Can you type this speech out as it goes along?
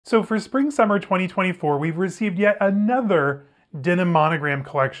So for spring summer 2024, we've received yet another denim monogram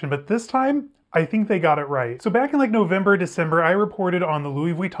collection, but this time I think they got it right. So back in like November, December, I reported on the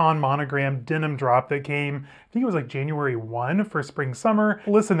Louis Vuitton monogram denim drop that came, I think it was like January 1 for spring summer.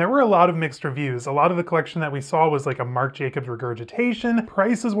 Listen, there were a lot of mixed reviews. A lot of the collection that we saw was like a Marc Jacobs regurgitation.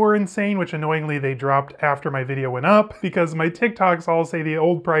 Prices were insane, which annoyingly they dropped after my video went up because my TikToks all say the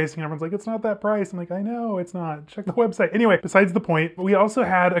old price and everyone's like, it's not that price. I'm like, I know it's not. Check the website. Anyway, besides the point, we also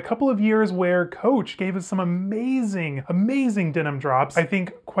had a couple of years where Coach gave us some amazing, amazing denim drops. I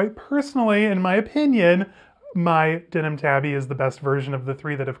think quite personally, in my opinion, my denim tabby is the best version of the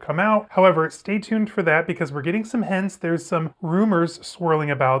three that have come out. However, stay tuned for that because we're getting some hints. There's some rumors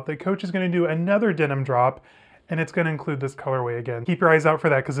swirling about that Coach is going to do another denim drop, and it's going to include this colorway again. Keep your eyes out for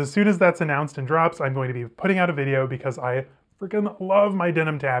that because as soon as that's announced and drops, I'm going to be putting out a video because I freaking love my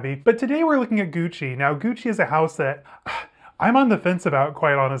denim tabby. But today we're looking at Gucci. Now, Gucci is a house that I'm on the fence about,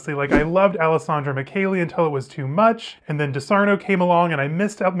 quite honestly. Like, I loved Alessandro Michele until it was too much, and then DeSarno came along and I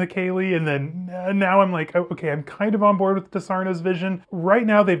missed out Michele, and then now I'm like, okay, I'm kind of on board with DeSarno's vision. Right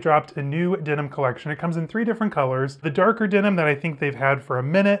now they've dropped a new denim collection. It comes in 3 different colors. The darker denim that I think they've had for a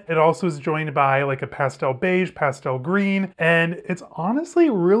minute. It also is joined by like a pastel beige, pastel green, and it's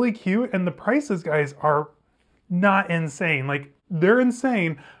honestly really cute, and the prices, guys, are not insane. Like, they're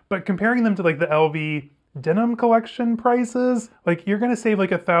insane, but comparing them to like the LV denim collection prices, like you're gonna save like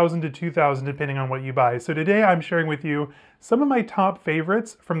 $1,000 to $2,000 depending on what you buy. So today I'm sharing with you some of my top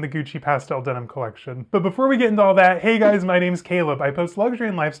favorites from the Gucci pastel denim collection. But before we get into all that, hey guys, my name's Caleb. I post luxury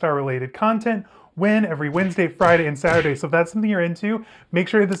and lifestyle related content every Wednesday, Friday, and Saturday. So if that's something you're into, make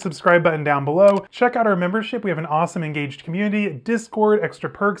sure to hit the subscribe button down below. Check out our membership. We have an awesome engaged community, Discord, extra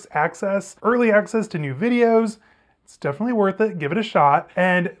perks, early access to new videos. It's definitely worth it. Give it a shot.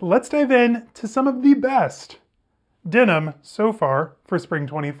 And let's dive in to some of the best denim so far for spring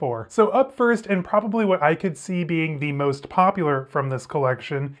 24. So up first, and probably what I could see being the most popular from this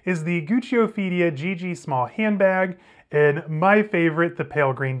collection, is the Gucci Ophidia GG Small Handbag, and my favorite, the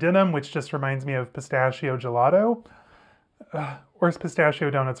pale green denim, which just reminds me of pistachio gelato. Or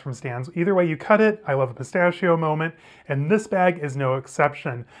pistachio donuts from Stan's. Either way you cut it, I love a pistachio moment, and this bag is no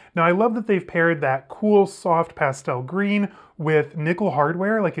exception. Now I love that they've paired that cool, soft pastel green with nickel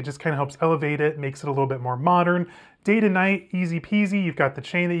hardware. Like, it just kind of helps elevate it, makes it a little bit more modern. Day to night, easy peasy. You've got the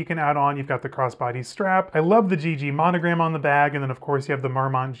chain that you can add on. You've got the crossbody strap. I love the GG monogram on the bag. And then of course you have the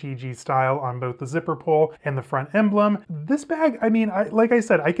Marmont GG style on both the zipper pull and the front emblem. This bag, I mean, like I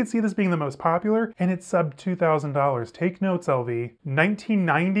said, I could see this being the most popular, and it's sub $2,000. Take notes, LV.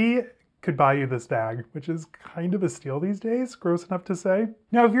 $19.90 could buy you this bag, which is kind of a steal these days, gross enough to say.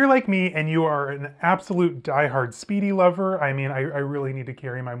 Now, if you're like me and you are an absolute diehard Speedy lover, I mean, I really need to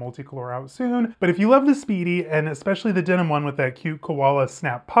carry my multicolor out soon, but if you love the Speedy, and especially the denim one with that cute koala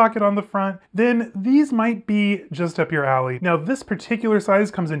snap pocket on the front, then these might be just up your alley. Now, this particular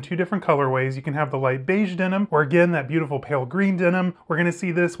size comes in 2 different colorways. You can have the light beige denim, or again, that beautiful pale green denim. We're gonna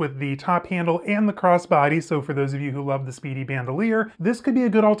see this with the top handle and the crossbody, so for those of you who love the Speedy bandolier, this could be a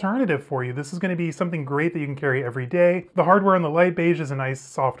good alternative for you. This is going to be something great that you can carry every day. The hardware on the light beige is a nice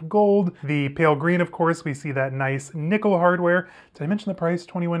soft gold. The pale green, of course, we see that nice nickel hardware. Did I mention the price?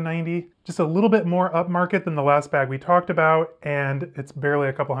 $21.90. Just a little bit more upmarket than the last bag we talked about, and it's barely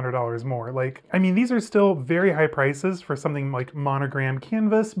a couple $100s more. Like, I mean, these are still very high prices for something like monogram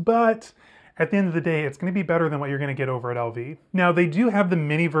canvas, but at the end of the day, it's going to be better than what you're going to get over at LV. Now, they do have the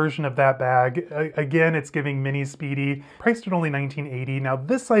mini version of that bag. Again, it's giving mini Speedy, priced at only $19.80. Now,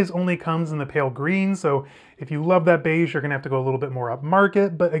 this size only comes in the pale green, so if you love that beige, you're going to have to go a little bit more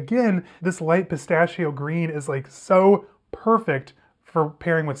upmarket. But again, this light pistachio green is like so perfect for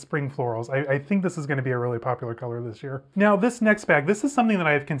pairing with spring florals. I think this is going to be a really popular color this year. Now, this next bag, this is something that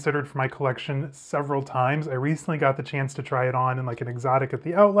I have considered for my collection several times. I recently got the chance to try it on in like an exotic at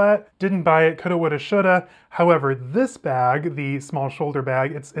the outlet. Didn't buy it, coulda, woulda, shoulda. However, this bag, the small shoulder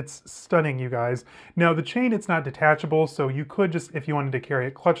bag, it's stunning, you guys. Now, the chain, it's not detachable, so you could just, if you wanted to carry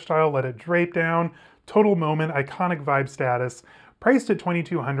it clutch style, let it drape down. Total moment, iconic vibe status. Priced at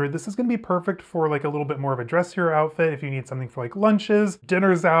 $2,200, this is going to be perfect for like a little bit more of a dressier outfit if you need something for like lunches,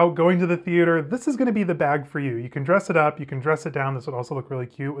 dinners out, going to the theater. This is going to be the bag for you. You can dress it up, you can dress it down. This would also look really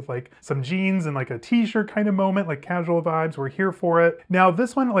cute with like some jeans and like a t-shirt kind of moment, like casual vibes. We're here for it. Now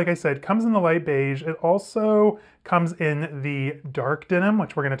this one, like I said, comes in the light beige. It also comes in the dark denim,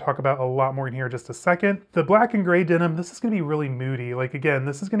 which we're going to talk about a lot more in here in just a second. The black and gray denim, this is going to be really moody. Like, again,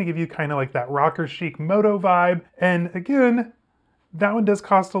 this is going to give you kind of like that rocker chic moto vibe. And again, That one does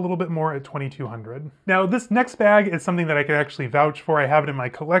cost a little bit more at $2,200. Now, this next bag is something that I can actually vouch for. I have it in my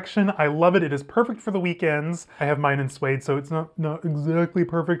collection. I love it. It is perfect for the weekends. I have mine in suede, so it's not exactly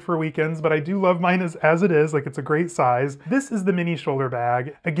perfect for weekends, but I do love mine as it is. Like, it's a great size. This is the mini shoulder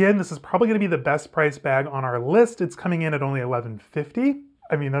bag. Again, this is probably gonna be the best price bag on our list. It's coming in at only $11.50.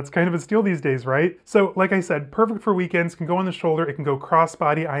 I mean, that's kind of a steal these days, right? So like I said, perfect for weekends, can go on the shoulder, it can go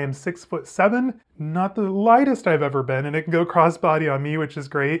crossbody. I am 6'7", not the lightest I've ever been, and it can go crossbody on me, which is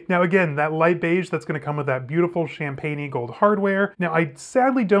great. Now again, that light beige, that's gonna come with that beautiful champagne-y gold hardware. Now I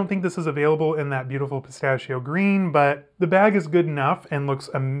sadly don't think this is available in that beautiful pistachio green, but the bag is good enough and looks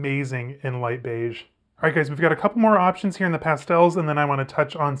amazing in light beige. All right guys, we've got a couple more options here in the pastels, and then I want to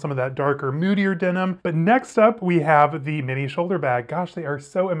touch on some of that darker, moodier denim. But next up, we have the mini shoulder bag. Gosh, they are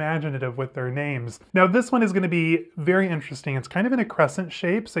so imaginative with their names. Now this one is going to be very interesting. It's kind of in a crescent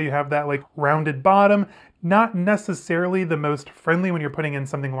shape, so you have that like rounded bottom. Not necessarily the most friendly when you're putting in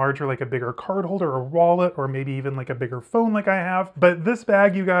something larger like a bigger card holder or wallet, or maybe even like a bigger phone like I have. But this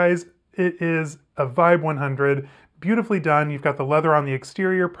bag, you guys, it is a Vibe 100. Beautifully done. You've got the leather on the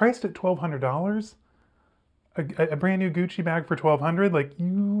exterior, priced at $1,200. A brand new Gucci bag for $1,200, like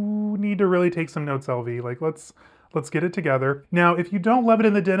you need to really take some notes, LV. Like let's get it together. Now, if you don't love it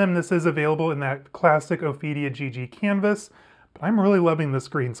in the denim, this is available in that classic Ophidia GG canvas, but I'm really loving this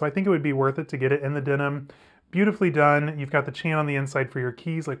green, so I think it would be worth it to get it in the denim. Beautifully done. You've got the chain on the inside for your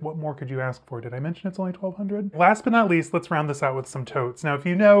keys. Like what more could you ask for? Did I mention it's only $1,200? Last but not least, let's round this out with some totes. Now, if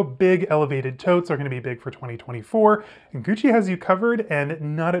you know, big elevated totes are gonna be big for 2024, and Gucci has you covered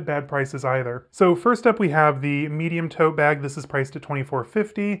and not at bad prices either. So first up, we have the medium tote bag. This is priced at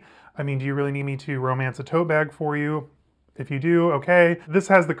 $24.50. I mean, do you really need me to romance a tote bag for you? If you do, okay. This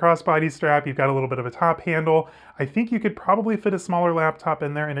has the crossbody strap. You've got a little bit of a top handle. I think you could probably fit a smaller laptop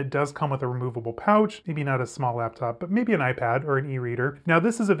in there, and it does come with a removable pouch. Maybe not a small laptop, but maybe an iPad or an e-reader. Now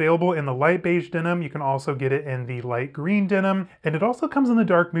this is available in the light beige denim. You can also get it in the light green denim, and it also comes in the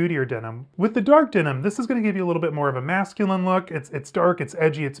dark moodier denim. With the dark denim, this is gonna give you a little bit more of a masculine look. It's dark, it's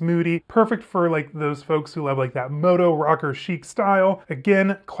edgy, it's moody. Perfect for like those folks who love like that moto rocker chic style.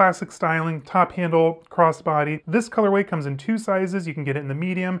 Again, classic styling, top handle, crossbody. This colorway comes in 2 sizes. You can get it in the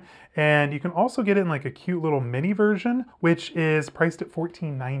medium, and you can also get it in like a cute little mini version, which is priced at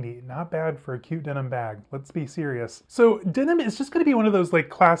 $14.90. Not bad for a cute denim bag. Let's be serious. So denim is just gonna be one of those like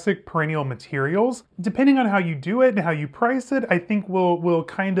classic perennial materials. Depending on how you do it and how you price it, I think will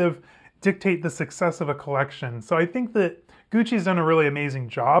kind of dictate the success of a collection. So I think that Gucci's done a really amazing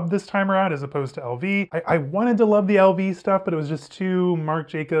job this time around as opposed to LV. I wanted to love the LV stuff, but it was just too Marc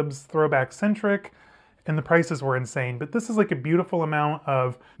Jacobs throwback centric, and the prices were insane. But this is like a beautiful amount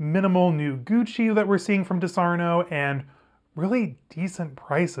of minimal new Gucci that we're seeing from DeSarno, and really decent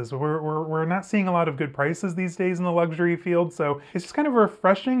prices. We're not seeing a lot of good prices these days in the luxury field, so it's just kind of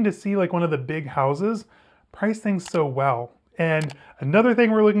refreshing to see like one of the big houses price things so well. And another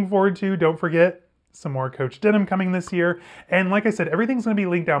thing we're looking forward to, don't forget, some more Coach denim coming this year. And like I said, everything's gonna be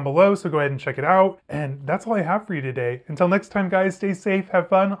linked down below, so go ahead and check it out. And that's all I have for you today. Until next time, guys, stay safe, have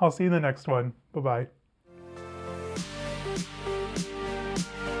fun. I'll see you in the next one. Bye-bye.